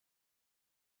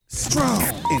Strong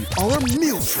in our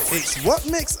music. It's what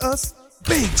makes us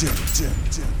Bajan.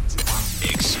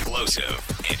 Explosive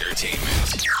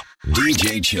entertainment.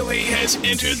 DJ Chili has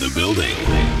entered the building.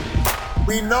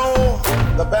 We know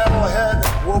the battle ahead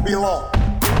will be long,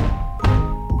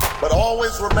 but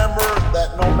always remember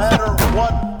that no matter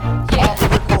what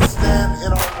obstacles stand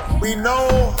in our way. We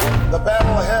know the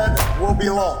battle ahead will be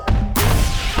long,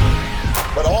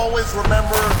 but always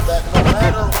remember that no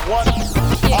matter what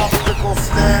obstacles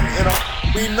stand in our way.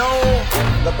 We know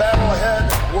the battle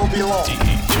ahead will be long,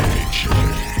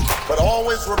 but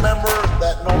always remember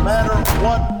that no matter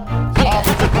what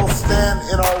obstacles stand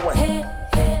in our way,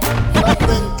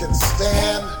 nothing can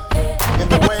stand in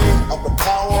the way of the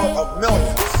power of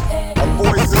millions of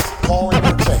voices calling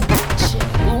for change.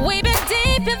 We've been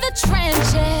deep in the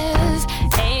trenches.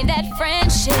 Ain't that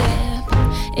friendship?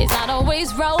 It's not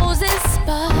always roses,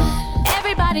 but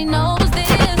everybody knows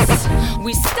this.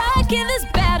 We stuck in this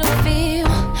battlefield.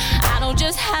 I know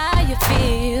just how you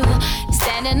feel.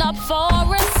 Standing up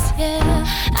for us, yeah.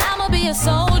 I'ma be a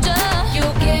soldier. You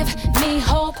give me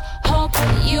hope, hope.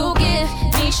 You give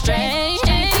me strength.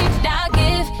 I'll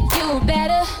give you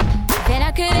better than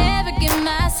I could ever give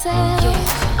myself.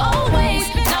 Always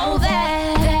know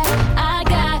that I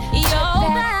got your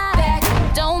back.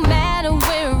 Don't matter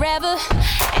wherever,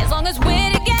 as long as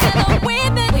we're together.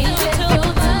 We've been through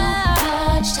too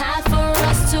much. Time for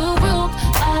us to group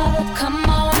up. Come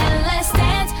on and let's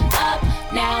stand up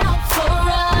now for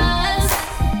us.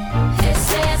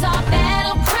 This is our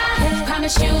battle cry.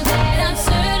 Promise you that I'm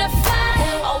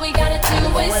certified. All we gotta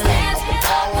do is stand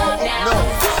up now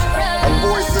for us.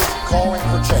 Voices calling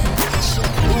for change.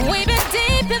 We've been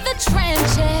deep in the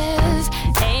trenches.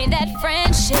 Ain't that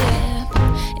friendship?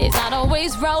 It's not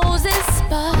always roses,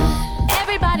 but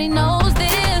everybody knows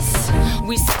this.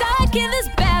 We stuck in this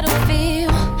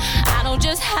battlefield. I know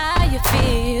just how you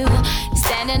feel.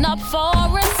 Standing up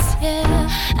for us, yeah.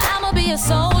 I'ma be a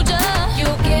soldier. You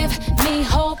give me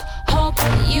hope, hope.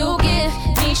 You give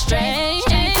me strength.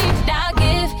 I'll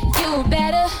give you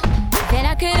better than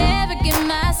I could ever give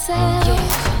myself.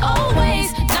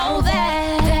 Always know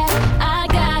that I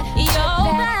got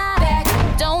your back.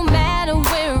 Don't matter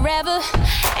wherever,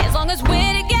 as long as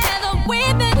we're together.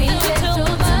 We've been through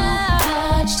too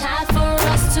much. Time for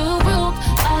us to group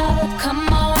up. Come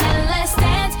on and let's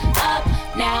stand up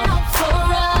now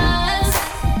for us.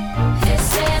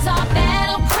 This is our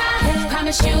battle cry.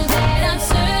 Promise you that I'm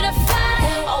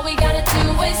certified. All we gotta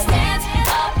do is stand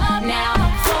up now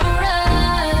for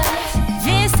us.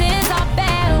 This is our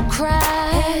battle cry.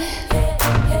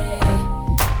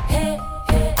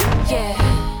 Yeah.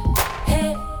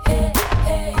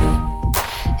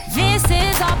 This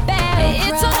is our battle cry.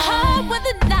 It's so hard when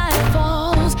the night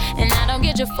falls and I don't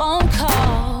get your phone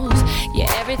calls.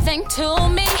 You're everything to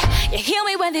me. You heal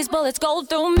me when these bullets go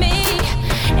through me.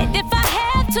 And if I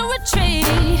have to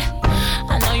retreat,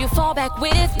 I know you fall back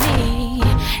with me.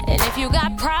 And if you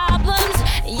got problems,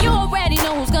 you already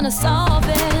know who's gonna solve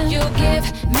it. You give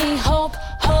me hope,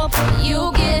 hope.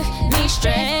 You give me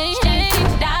strength.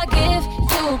 I'll give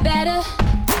you better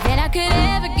than I could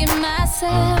ever give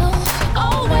myself.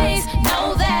 Always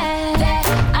know that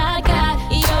I got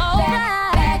your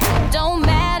back. Don't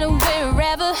matter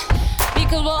wherever,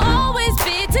 because we'll always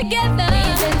be together.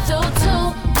 We've been through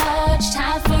too much.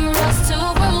 Time for us to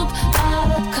group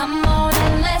up. Come on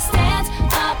and let's stand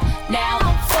up now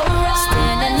for us.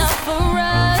 Standing up for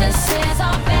us. This is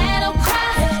our battle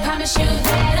cry. Promise you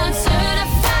that I'm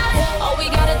certified. All we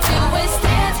gotta do is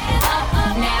stand up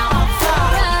now for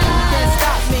us. Can't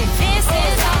stop me. This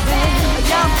is our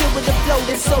battle Yeah, I'm good with the flow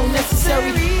that's so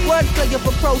necessary. Wordplay of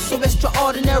a pro so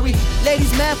extraordinary.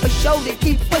 Ladies, man, for show, they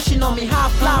keep pushing on me. High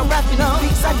fly, rapping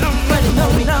these beats, I give you credit,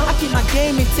 homie. I keep my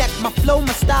game intact, my flow,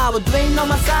 my style. With Dwayne on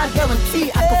my side,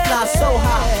 guarantee I can fly so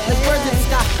high. Like birds in the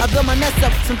sky, I build my nest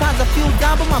up. Sometimes I feel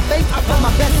down, but my faith, I put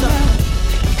my best up.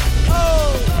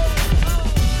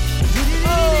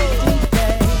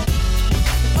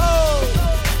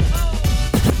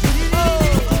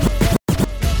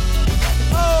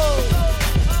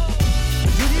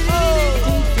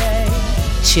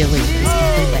 Chili is in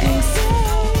the mix.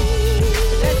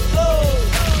 Let's go.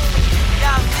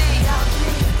 Down D.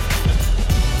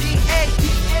 D-A.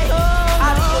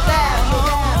 Out of your bag.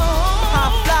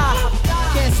 High fly.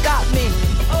 Can't stop me.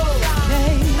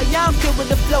 Yeah, I'm good with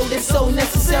the flow that's so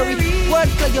necessary.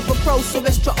 Wordplay of a pro so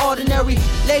extraordinary.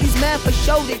 Ladies, man, for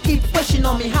show, they keep pushing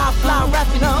on me. High fly,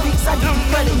 rapping these beats, I give you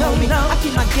credit, homie. I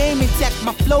keep my game intact,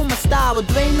 my flow, my style. With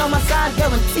Dwayne on my side,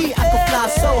 guarantee I can fly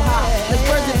so high. Like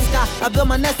birds in the sky, I build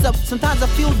my nest up. Sometimes I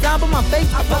feel down, but my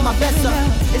faith, I put my best up.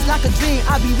 It's like a dream,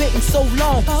 I be waiting so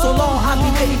long. So long, I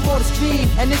be waiting for the stream.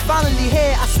 and it's finally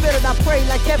here. I swear that I pray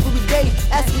like every day,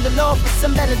 asking the Lord for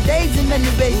some better days in many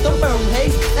ways. Don't burn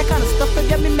haze, that kind of stuff could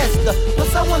get me messed up.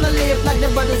 Plus I wanna live like the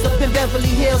brothers up in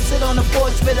Beverly Hills, sit on the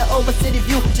porch with an over city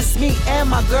view. Just me and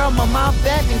my girl, my mom,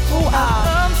 back and cool. I've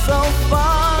come so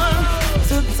far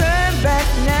to turn back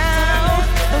now.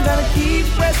 I'm gonna keep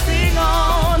pressing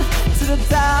on to the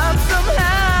top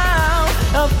somehow.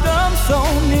 I've come so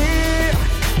near,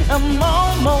 I'm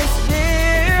almost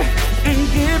there.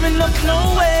 Ain't giving up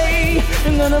no way,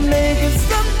 I'm gonna make it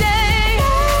someday.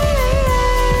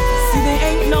 See, there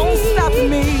ain't no stopping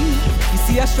me. You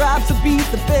see, I strive to be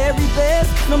the very best,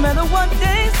 no matter what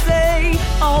they say.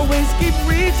 Always keep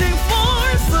reaching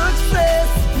for success.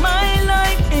 My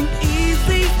life ain't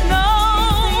easy, no,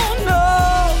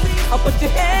 no. I'll put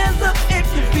your hands up if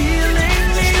you're feeling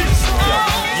me.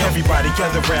 Everybody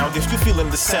gather round if you're feeling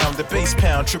the sound. The bass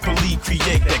pound, Triple E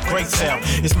create that great sound.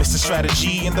 It's Mr.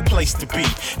 Strategy and the place to be.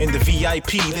 In the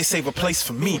VIP, they save a place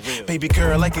for me. Baby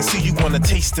girl, I can see you want a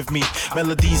taste of me.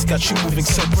 Melodies got you moving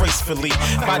so gracefully.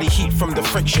 Body heat from the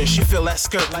friction. She feel that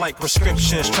skirt like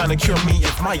prescriptions. Trying to cure me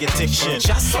of my addiction.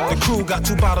 The crew got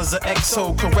 2 bottles of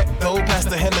XO. Correct though, past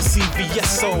the Hennessy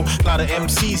VSO. Lot of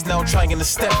MCs now trying to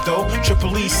step though.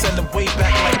 Triple E send them way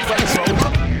back like retro.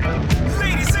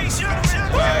 Ladies ain't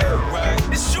gentlemen, right.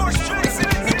 It's your choice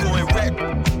and it's going red.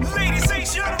 Ladies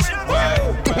ain't gentlemen, right.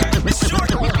 It's your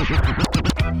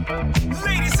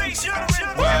Ladies ain't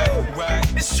gentlemen, right.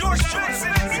 It's your choice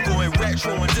and it's going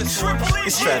retro on this one.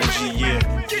 It's strategy, yeah.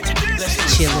 Get your dance.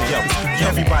 Yo,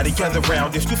 everybody gather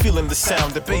round if you're feeling the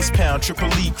sound. The bass pound,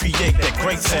 Triple E create that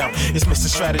great sound. It's Mr.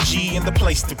 Strategy and the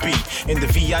place to be. In the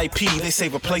VIP, they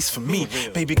save a place for me.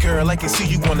 Baby girl, I can see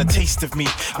you want a taste of me.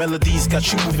 Melodies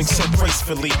got you moving so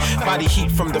gracefully. Body heat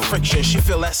from the friction. She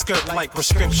feel that skirt like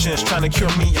prescriptions. Trying to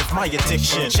cure me of my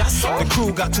addiction. The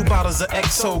crew got 2 bottles of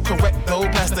XO. Correct though,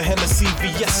 past the Hennessy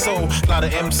VSO. Lot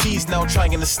of MCs now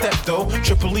trying to step though.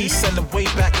 Triple E send them way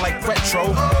back like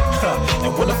retro.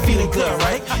 And when I'm feeling good,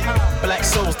 right? Black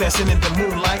souls dancing in the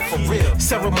moonlight for real.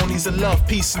 Ceremonies of love,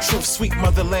 peace and truth. Sweet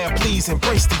motherland, please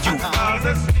embrace the youth.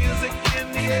 There's music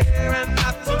in the air and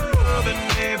lots of loving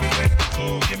everywhere.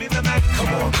 So give me the night.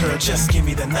 Come on, girl, just give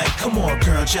me the night. Come on,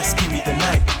 girl, just give me the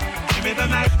night. Give me the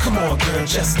night. Come on, girl,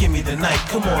 just give me the night.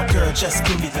 Come on, girl, just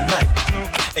give me the night.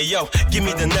 Hey yo, give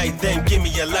me the night, then give me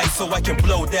your light so I can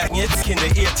blow that it's in the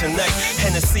ear tonight.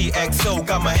 Hennessy XO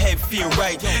got my head feel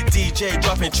right. DJ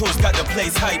dropping tunes got the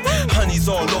place hype. Honey's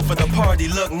all over the party,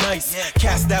 look nice.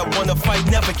 Cats that wanna fight,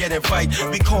 never get in fight.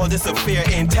 We call this a fair,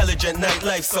 intelligent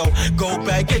nightlife. So go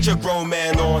back, get your grown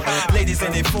man on. Ladies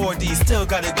in their 40s still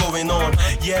got it going on.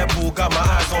 Yeah, boo, got my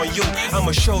eyes on you.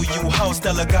 I'ma show you how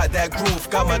Stella got that groove.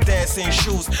 Got my dancing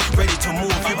shoes ready to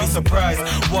move. You'll be surprised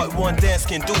what one dance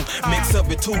can do. Mix up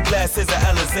with 2 glasses of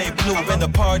Alizé Blue. When the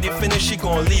party finish, she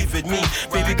gon' leave with me.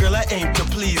 Baby girl, I aim to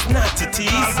please, not to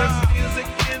tease. There's music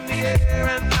in the air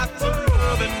and lots of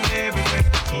loving everywhere.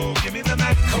 So give me the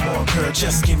night. Come on, girl,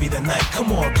 just give me the night.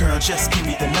 Come on, girl, just give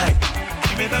me the night.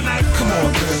 Give me the night. Come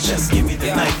on, girl, just give me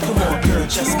the night. Come on, girl,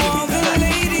 just give me the night.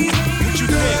 What you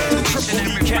think? The Triple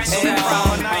E can't sit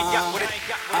all night.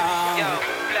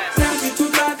 Tempted to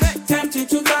touch, tempted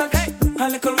to touch. A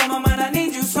little woman, man, I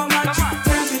need you so much.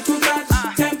 Tempted to touch,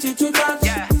 tempted to touch.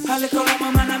 A little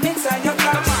woman, man, I mix out your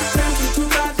clutch. Tempted to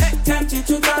touch, tempted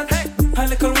to touch. A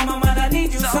little woman, man, I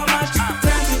need you so much.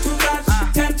 Tempted to touch,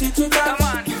 tempted to touch.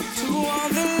 To all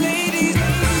the ladies,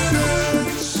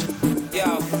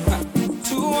 yo.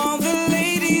 To all the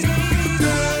ladies,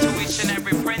 To each and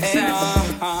every princess.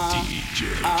 DJ.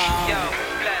 Yo,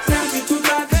 bless. tempted to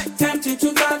touch, tempted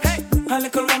to touch. A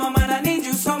little woman, man, I need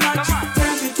you so much.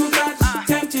 Tempted to touch,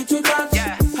 tempted to touch.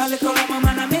 A little woman,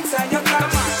 man, I mix out your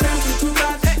clutch. Tempted to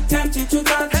touch, tempted to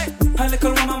touch. A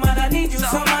little woman, man, I need you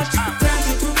so much.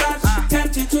 Tempted to touch,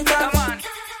 tempted to touch.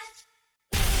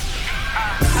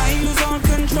 I lose all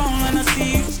control when I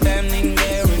see you standing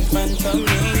there in front of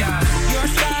me. Your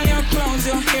style, your clothes,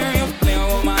 your hair, your play,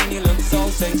 woman, you look so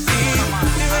sexy.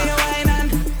 The way you whine and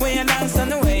way you dance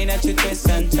and the way that you twist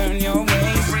and turn your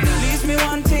waist. Leaves me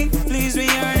wanting, leaves me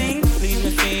yearning, leaves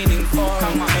me feeling for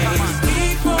a taste.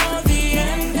 Before the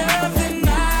end of the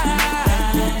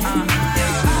night,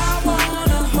 I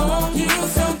wanna hold you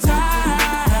so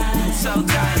tight. So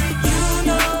tight. You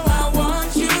know I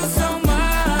want you so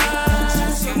much.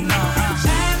 You know.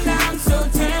 And I'm so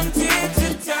tempted to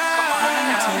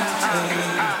touch.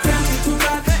 Tempted to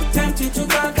touch, tempted to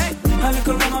touch. A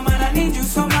little woman, man, I need you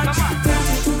so much.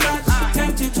 Tempted to touch,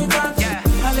 tempted to touch.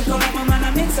 A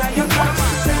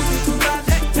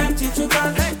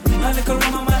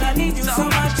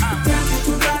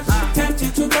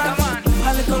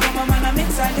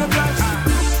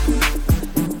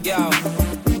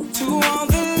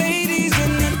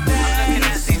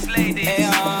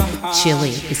Chili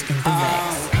is in the mix.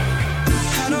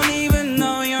 I don't even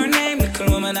know your name,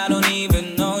 little woman, I don't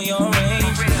even know your age.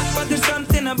 But there's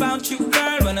something about you,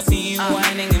 girl, when I see you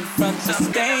whining in front of the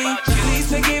stage. Please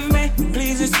forgive me,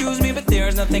 please excuse me, but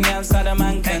there's nothing else that a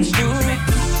man can do.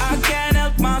 I can't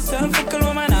help myself, little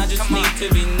woman, I just need to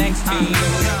be next to you.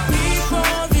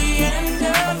 Before the end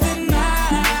of the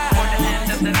night,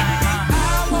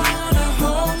 I wanna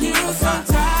hold you so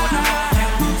tight.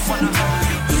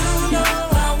 You know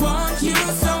I want you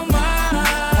so much.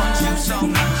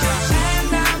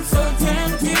 And I'm so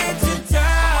tempted to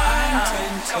die.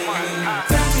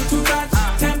 Tempted to touch,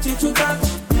 tempted to touch.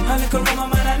 A little woman,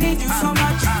 man, I need you so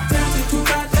much. Tempted to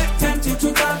touch, tempted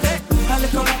to touch. A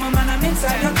little woman, man, I'm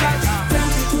inside your touch.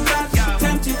 Tempted to touch,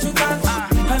 tempted to touch.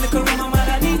 A little woman, man,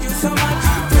 I need you so much.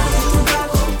 Tempted to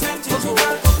touch, tempted to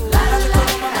touch. A little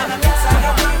woman, man, I'm inside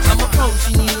your touch. I'm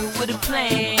approaching you with a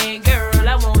plan, girl.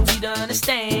 I want you to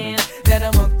understand that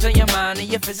I'm hooked on your mind and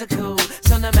your physical.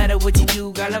 So no matter what you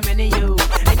do, girl, I'm into you.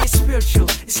 And you're spiritual,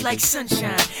 it's like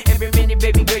sunshine. Every minute,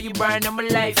 baby girl, you brighten up my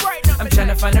life. I'm trying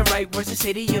to find the right words to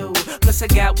say to you. Plus I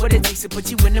got what it takes to put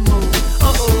you in the mood.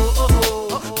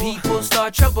 People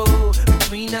start trouble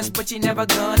between us, but you're never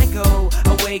gonna go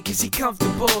away, cause you're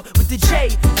comfortable with the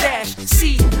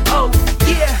J-C-O.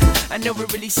 Yeah, I know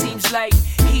it really seems like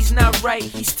he's not right,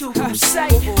 he's too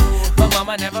sight. But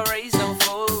mama never raised no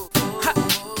fool.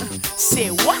 Say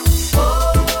what?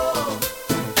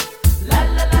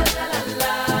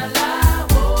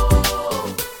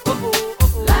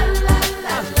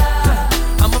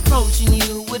 I'm approaching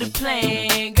you with a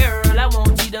plan, girl. I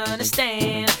want you to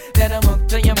understand that I'm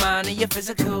hooked on your mind and your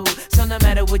physical. So no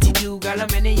matter what you do, girl, I'm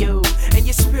into you. And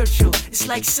you're spiritual, it's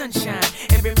like sunshine.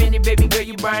 Every minute, baby girl,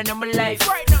 you brighten up my life.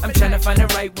 I'm trying to find the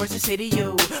right words to say to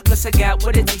you. Plus I got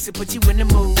what it takes to put you in the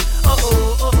mood.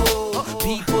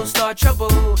 People start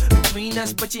trouble between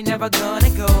us, but you're never gonna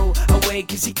go away,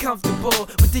 cause you're comfortable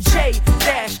with the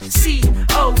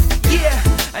J-C-O. Yeah,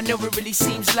 I know it really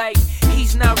seems like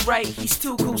he's not right, he's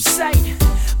too cool sight.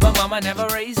 But mama never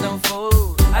raised no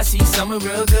fool. I see something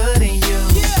real good in you.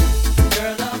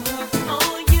 Girl, I'm hooked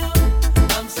on you.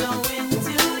 I'm so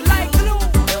into you. Like glue.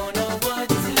 Don't know what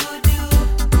to do.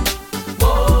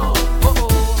 Whoa,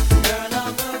 girl,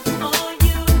 I'm hooked on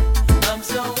you. I'm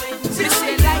so into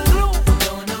you. Like glue.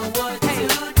 Don't know what to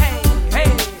do. Hey.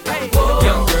 Whoa.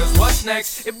 Young girls, what's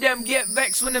next? If them get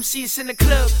vexed when them see us in the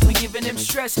club, we giving them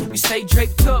stress. We stay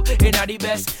draped up in our the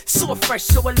best. So fresh,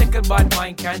 so a liquor bad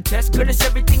mind can't test. Girl, it's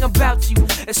everything about you.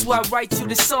 That's why I write you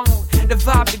the song. The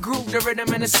vibe, the groove, the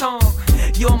rhythm, and the song.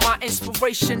 You're my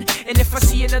inspiration. And if I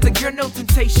see another girl, no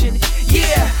temptation.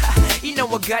 Yeah, you know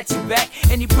I got you back.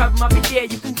 Any problem, I'll be there,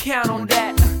 you can count on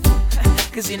that.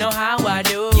 Cause you know how I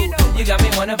do. You got me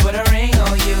wanna put a ring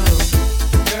on you.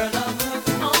 Girl, I'm hooked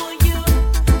on you.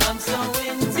 I'm so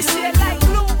into you. See it like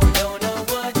glue. Don't know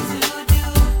what to do.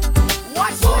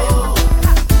 Watch it.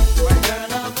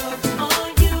 Girl, I'm hooked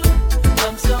on you.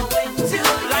 I'm so into you.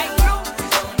 Like glue.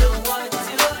 Don't know what to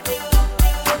do.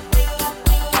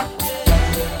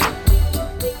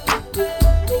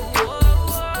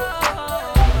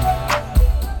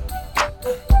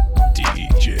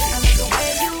 DJ The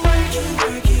way you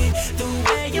work it, the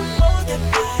way you move that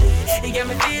body, it got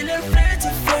me feeling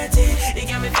flirty. It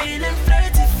got me feeling flirty.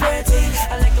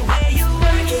 I like the way you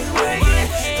work it,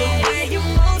 the way you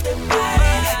move that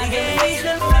body, it got me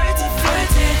feeling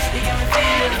flirty. It got me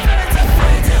feeling flirty.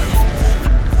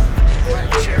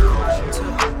 Right here, one,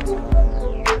 two.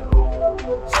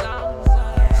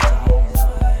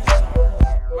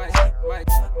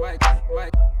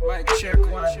 Mic, check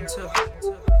 1, 2.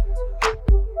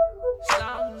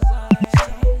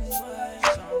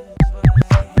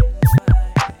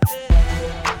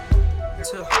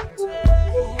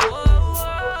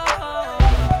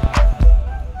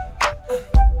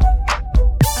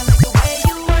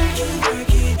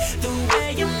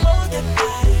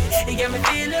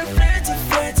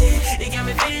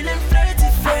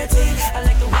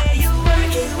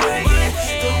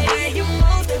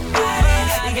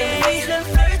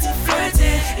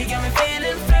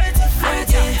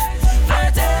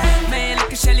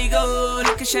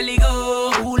 Shelly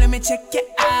go, ooh, let me check it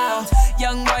out.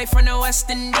 Young boy from the West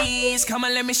Indies, come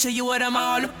on, let me show you what I'm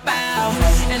all about.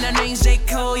 And her name's J.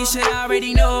 Cole, you should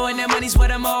already know, and that money's what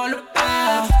I'm all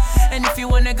about. And if you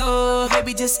wanna go,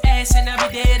 baby, just ask, and I'll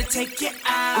be there to take you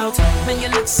out. Man, you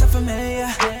look so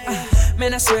familiar,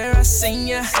 man, I swear I've seen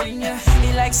ya.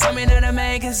 You like something in a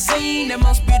magazine, the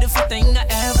most beautiful thing I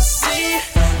ever seen.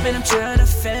 Man, I'm trying to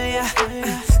feel ya,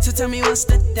 so tell me what's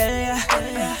the deal.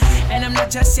 And I'm not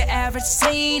just your average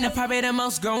teen, I'm probably the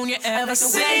most grown you ever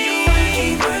seen. The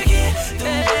way you work it, the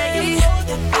way you hold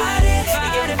that body. You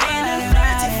got me feeling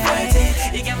flirty, flirty.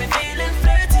 You got me feeling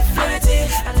flirty, flirty.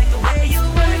 I like the way you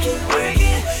work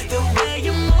it, the way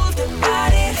you move the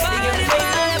body. You got me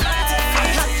feeling flirty,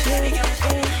 flirty. You got me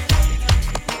feeling.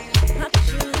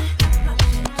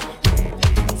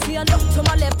 See, I look to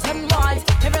my left and right.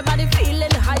 Everybody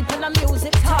feeling hype and the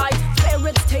music tight.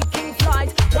 Spirits taking flight.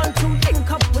 Want to link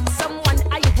up with someone.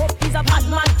 I hope he's a bad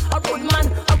man, a good man,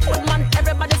 a good man.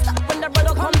 Everybody stop when the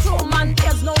brother come through, man.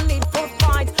 There's no need for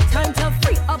fight. Time to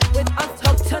free up with a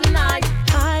talk tonight.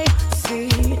 I see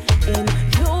in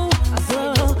you the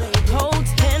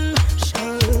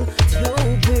potential to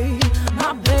be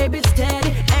my baby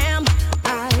steady. Am I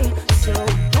so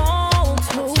bold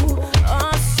to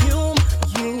assume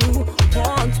you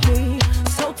want me?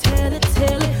 So tell it,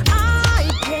 I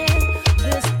get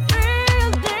this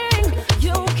feeling.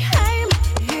 You came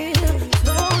here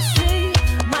to see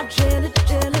my jelly.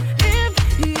 If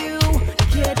you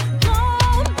get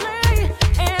lonely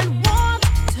and want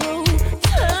to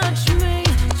touch me,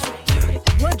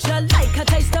 would you like a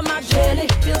taste of my jelly?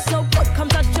 Feel so good, come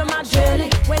touch my jelly.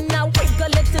 When I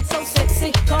wiggle it, it's so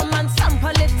sexy. Come and sample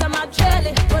it to my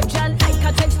jelly. Would you like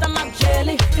a taste of my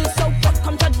jelly? Feel so good,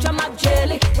 come touch my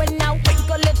jelly. When I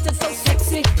wiggle it, it's so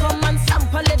sexy. Come and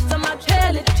sample it to my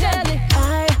jelly.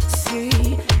 I see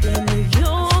in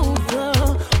you the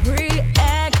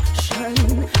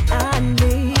reaction I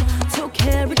need to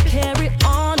carry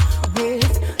on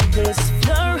with this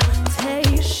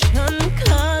flirtation.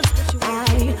 'Cause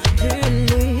I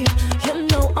believe you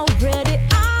know already.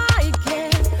 I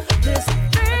get this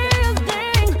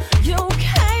feeling. You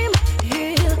came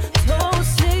here to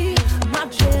see my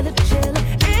jelly.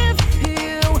 If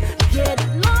you get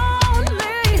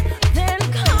lonely, then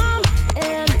come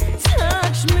and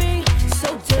touch me. So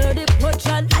dirty, would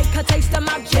you like a taste of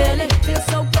my jelly? Feel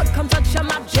so good, come touch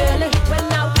my jelly. When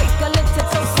I wiggle it,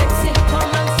 it's so sexy.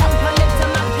 Come and sample it to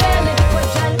my jelly. Would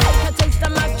you like a taste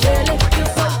of my jelly? Feel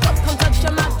so good, come touch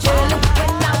my jelly.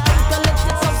 When I wiggle it,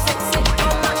 it's so sexy.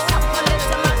 Come and sample it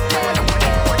to my jelly.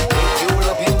 You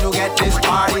looking to get this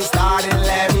party started,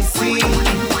 let me see.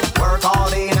 Work all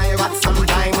day, now you got some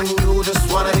time when you just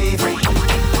wanna be free.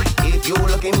 If you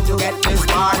looking to get this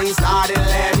party started,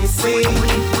 let me see.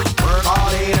 Work all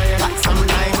day, now you got some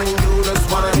time when you just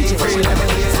wanna be free. Let me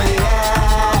hear you say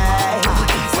yeah,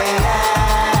 say yeah,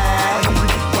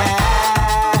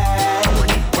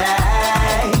 yeah.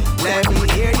 Let me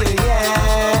hear you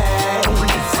yeah,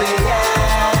 say yeah,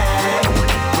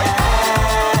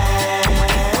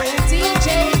 DJ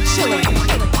Chili.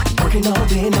 Working all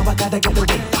day, now I gotta get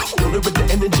away. Rolling with the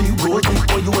energy, roll deep.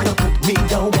 Boy, you wanna put me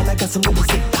down when I got something to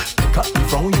say. Cut me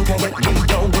from, you can't get me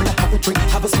down. When I have a drink,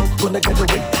 have a smoke, when I get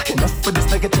away. Enough for this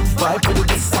negative vibe, put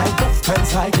it aside. Both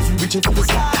hands high, 'cause we reaching for the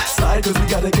side, 'cause we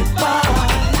gotta get by.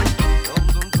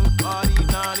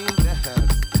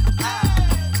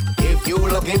 If you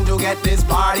looking to get this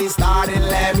party started,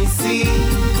 let me see.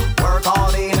 Work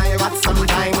all day, now you got some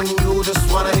time when you just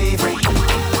wanna be free.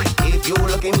 If you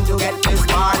looking to get this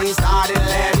party started,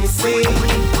 let me see.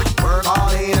 Work all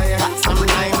day, now you got some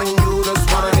time when you just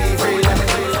wanna be free. Let me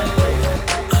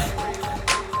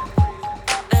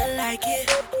I like it.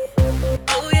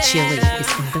 Oh yeah. Chili is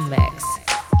in the mix.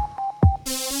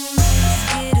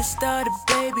 Get it started,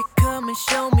 baby. Come and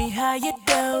show me how you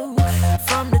do.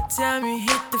 From the time you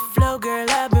hit the floor, girl,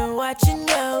 I've been watching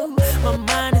you. My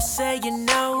mind is saying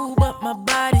no, but my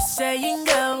body's saying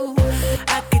go.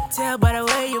 I could tell by the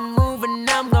way you're moving,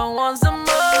 I'm gonna want some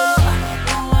more.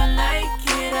 Oh, I like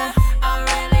it. I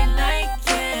really like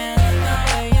it. The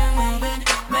way you're moving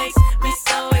makes me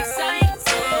so excited.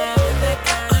 I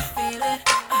gotta feel it,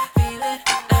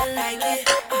 I like it,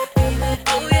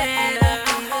 oh yeah.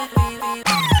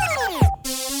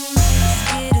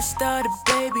 Get it started,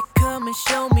 baby, come and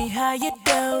show me how you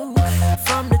do.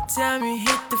 From the time you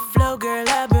hit the floor, girl,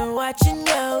 I've been watching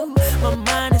you. My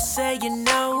mind is saying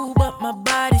no, but my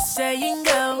body's saying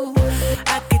go.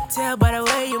 I could tell by the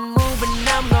way you're moving,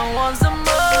 I'm gonna want some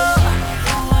more.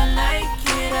 Oh, I like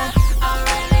it, I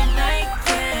really like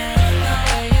it. The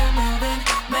way you're moving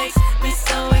makes me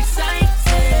so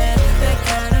excited. That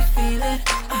kind of feeling,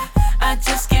 I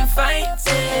just can't fight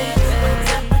it. My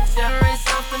temperature is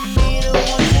up for me to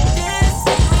want you dance.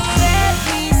 Let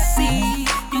me see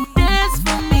you dance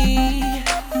for me.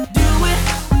 Do it,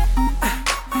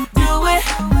 do it,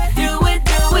 do it,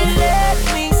 do it. Let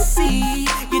me see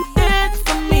you dance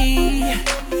for me.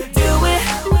 Do it,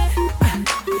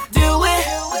 do it,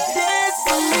 dance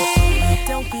for me.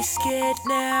 Don't be scared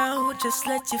now, just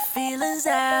let your feelings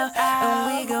out. And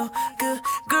we go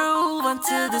groove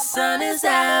until the sun is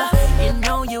out. You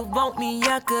know you want me,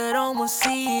 I could almost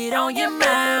see it on your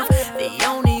mouth. The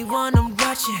only one I'm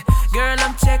watching, Girl,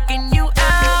 I'm checking you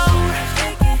out.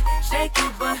 Shake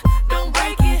it, but don't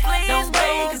break it. Don't break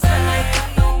it, 'cause I like it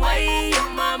the way your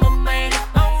mama made it.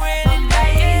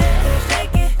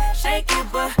 Shake it,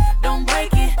 but don't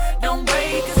break it. Don't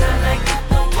break it, 'cause I like it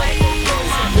the way your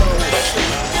mama made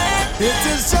it. It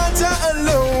is Jaja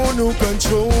alone who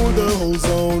control the whole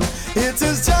zone. It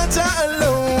is Jaja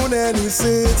alone and he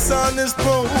sits on his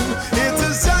throne. It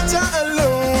is Jaja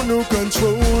alone who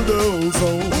control the whole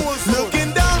zone.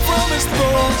 Looking down from his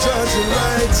throne, judging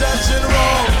right, judging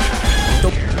wrong.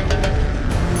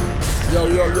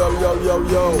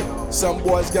 Yo. Some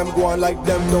boys can go on like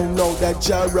them, don't know that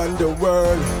Jah run the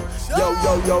world.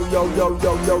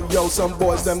 Yo. Some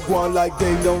boys them go on like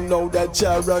they don't know that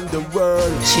Jah run the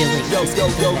world.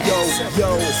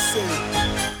 Yo.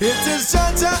 It is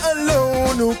Jaja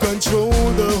alone who control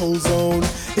the whole zone.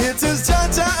 It is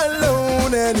Jaja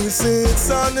alone and he sits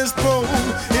on his throne.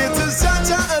 It is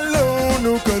Jaja alone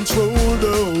who control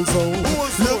the whole zone.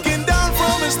 Looking down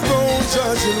from his throne,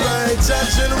 judging right,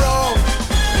 judging wrong.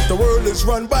 The world is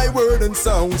run by word and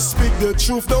sound. Speak the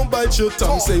truth, don't bite your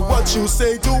tongue. Say what you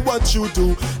say, do what you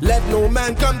do. Let no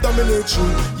man come dominate you.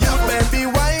 You man be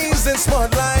wise and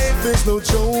smart. Life is no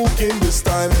joke in this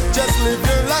time. Just live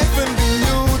your life and be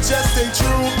you. Just stay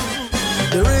true.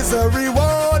 There is a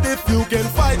reward if you can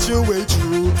fight your way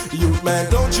through. Youth man,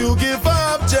 don't you give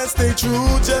up. Just stay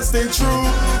true, just stay true.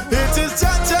 It is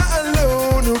Jaja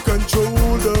alone who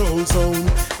control the whole zone.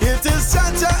 It is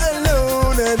Jaja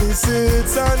alone and he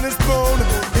sits on his throne.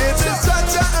 It is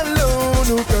Jaja alone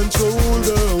who control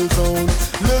the whole zone.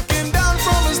 Looking down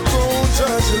from his throne,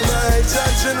 judging right,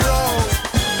 judging wrong.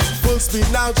 Full speed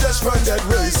now, just run that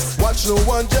race. Watch no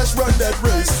one, just run that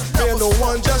race. Fear no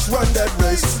one, just run that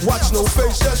race. Watch no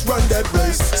face, just run that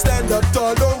race. Stand up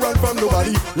tall, don't run from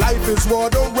nobody. Life is war,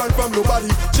 don't run from nobody.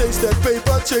 Chase that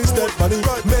paper, chase that money.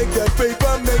 Make that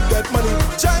paper, make that money.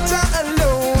 Jaja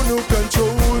alone who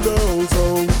control the whole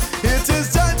zone. It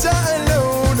is Jaja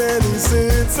alone and he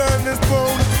sits on his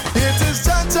throne. It is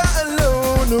Jaja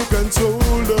alone who control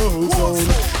the whole zone.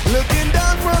 Looking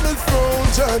down from his throne,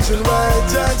 judging right,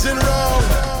 judging wrong.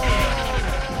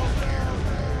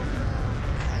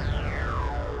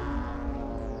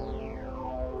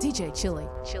 DJ Chili.